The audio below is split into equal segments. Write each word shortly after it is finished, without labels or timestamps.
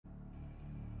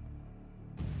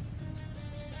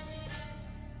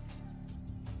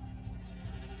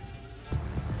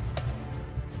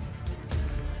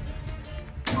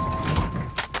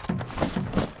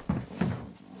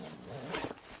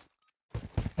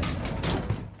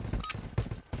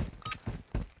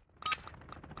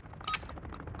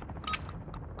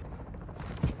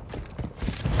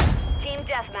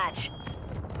match.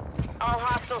 All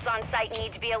hostiles on site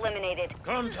need to be eliminated.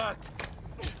 Contact!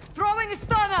 Throwing a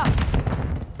stunner!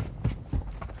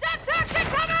 Semtex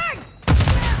incoming!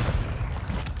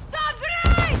 Stun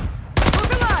grenade!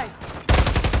 Look alive!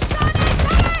 Stun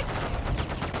incoming!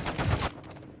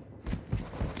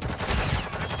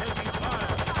 Taking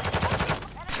fire!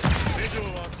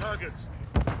 Visual on targets.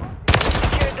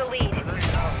 Secured the lead.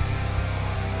 Grenade out.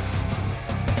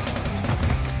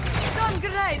 Stun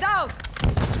grenade out!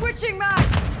 Switching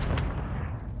mags!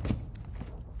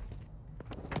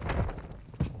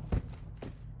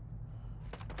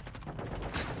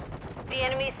 The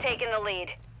enemy's taken the lead.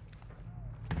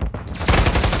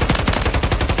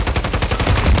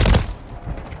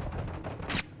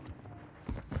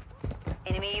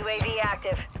 Enemy UAV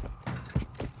active.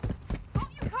 Oh,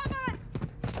 you coming?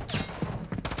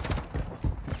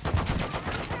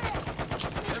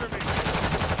 Enemy.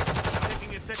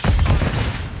 Taking effective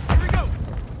fire. Here we go!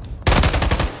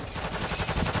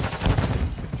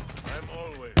 I'm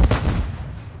always.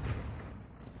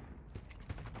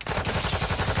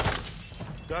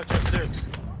 Gotcha 6.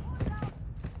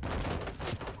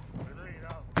 Grenade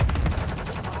out.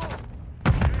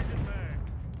 Changing mag.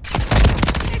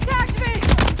 He attacked me!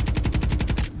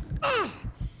 Ugh.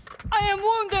 I am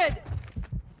wounded!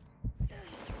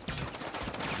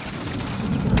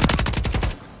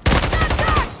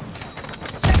 Attacks!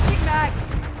 Changing mag!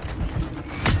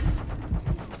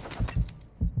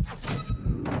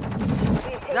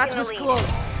 We've taken That the was lead. close.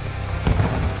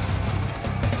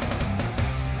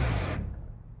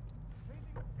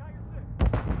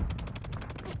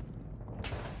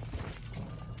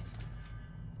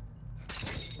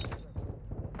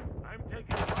 I'm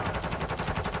taking fire.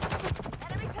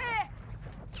 Enemies here!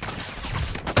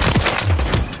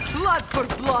 Blood for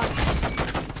blood!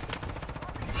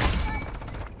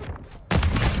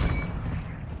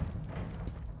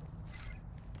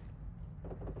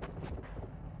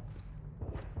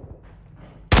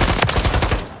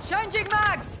 Changing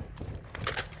mags!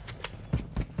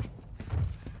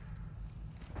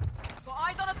 Got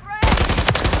eyes on a threat!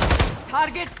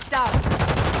 Target down!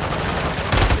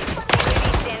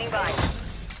 UAV standing by.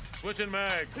 Switching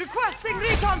mags. Requesting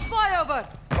recon flyover!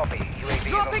 Copy. UAV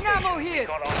Dropping on ammo station. here.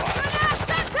 Recon online.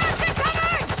 Semtex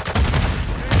incoming!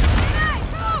 Grenade,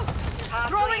 move! Hostile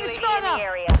Throwing a UAV in stunner. the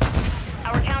area.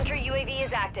 Our counter UAV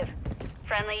is active.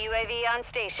 Friendly UAV on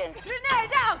station.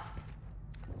 Grenade out!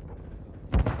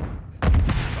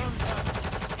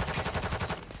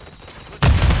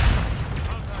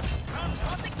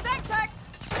 Tossing Semtex!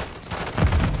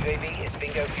 UAV is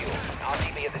bingo fuel.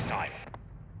 RTB at this time.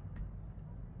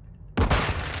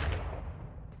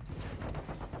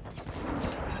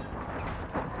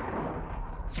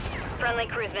 Friendly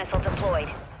cruise missile deployed.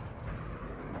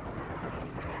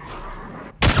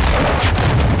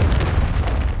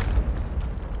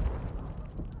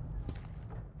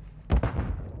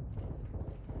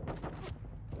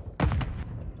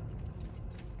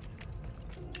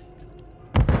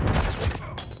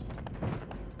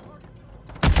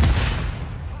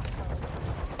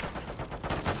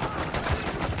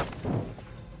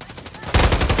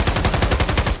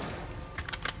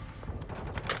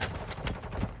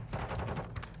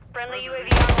 Friendly UAV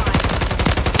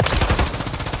online.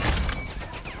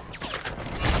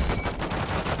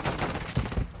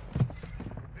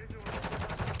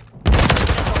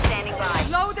 Missile standing by.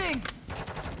 Loading!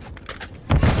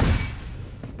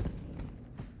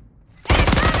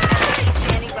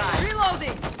 Standing by.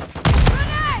 Reloading!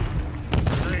 Grenade!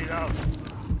 Grenade out.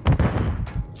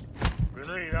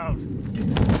 Grenade out.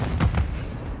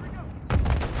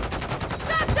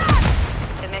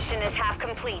 Semtex! The mission is half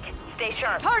complete. Stay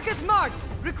sharp. Target marked!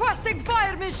 Requesting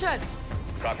fire mission!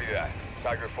 Copy that.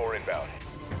 Tiger 4 inbound.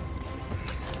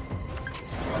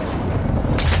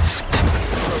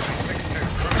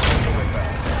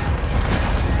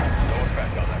 No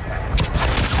effect on that path.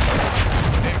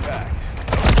 Impact.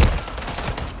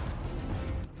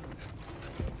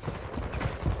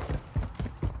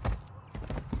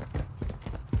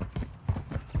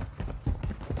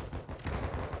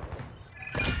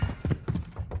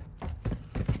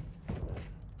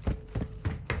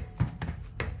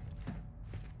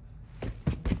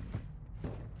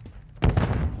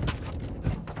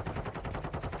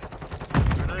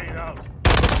 Grenade out.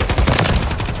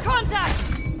 Contact!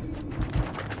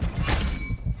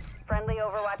 Friendly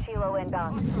Overwatch helo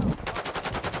inbound.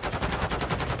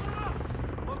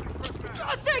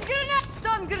 Tossing grenade!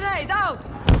 Stun grenade out!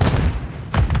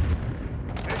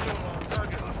 Visual on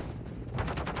target.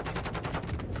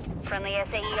 Friendly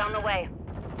SAE on the way.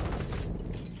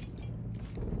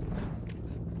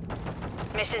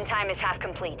 Mission time is half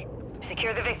complete.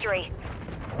 Secure the victory.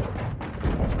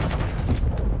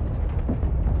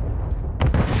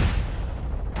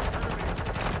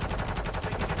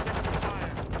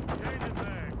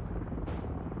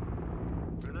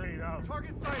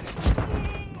 Target sighted.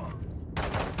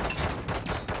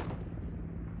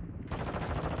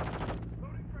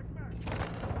 Loading frag back.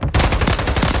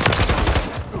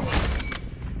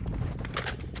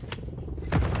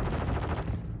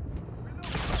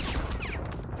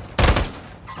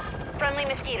 Friendly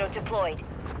Mosquito deployed.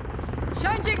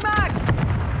 Changing mags!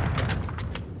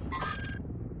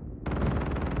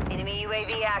 Enemy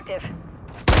UAV active.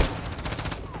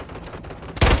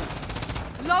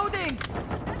 Loading!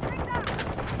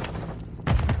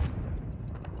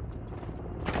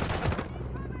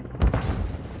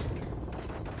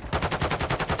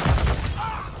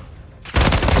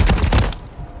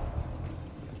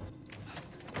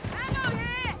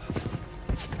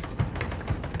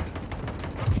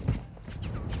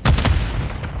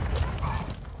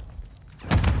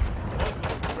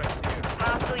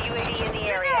 Hostile UAV in the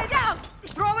area. Grenade out!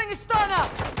 Throwing a stunner!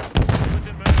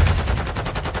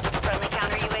 Friendly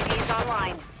counter UAV is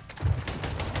online.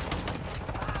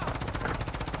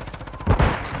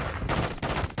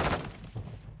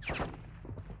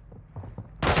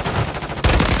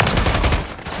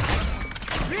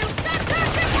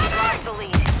 Lost the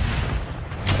lead.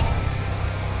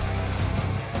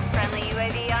 Friendly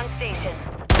UAV on station.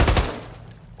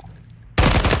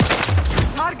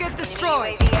 Target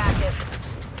destroyed! UAV active.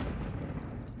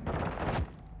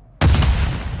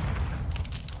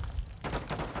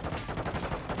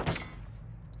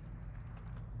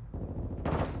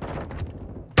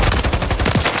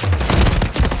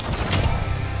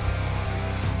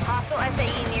 Hostile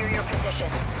SAE near your position.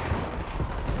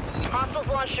 Hostiles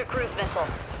launched a cruise missile.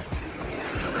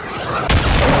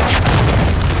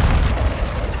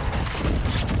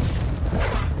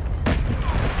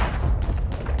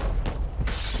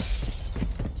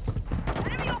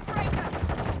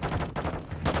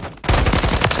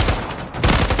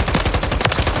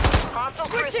 Hostile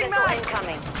cruise Switching missile mags.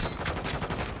 incoming.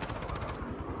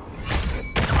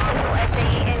 Hostile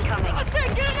SAE incoming. I see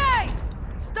a grenade!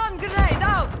 Stun grenade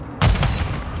out!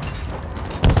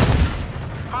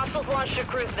 Hostiles launched a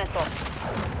cruise missile.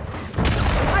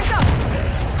 Eyes up!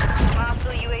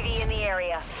 Hostile UAV in the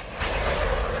area.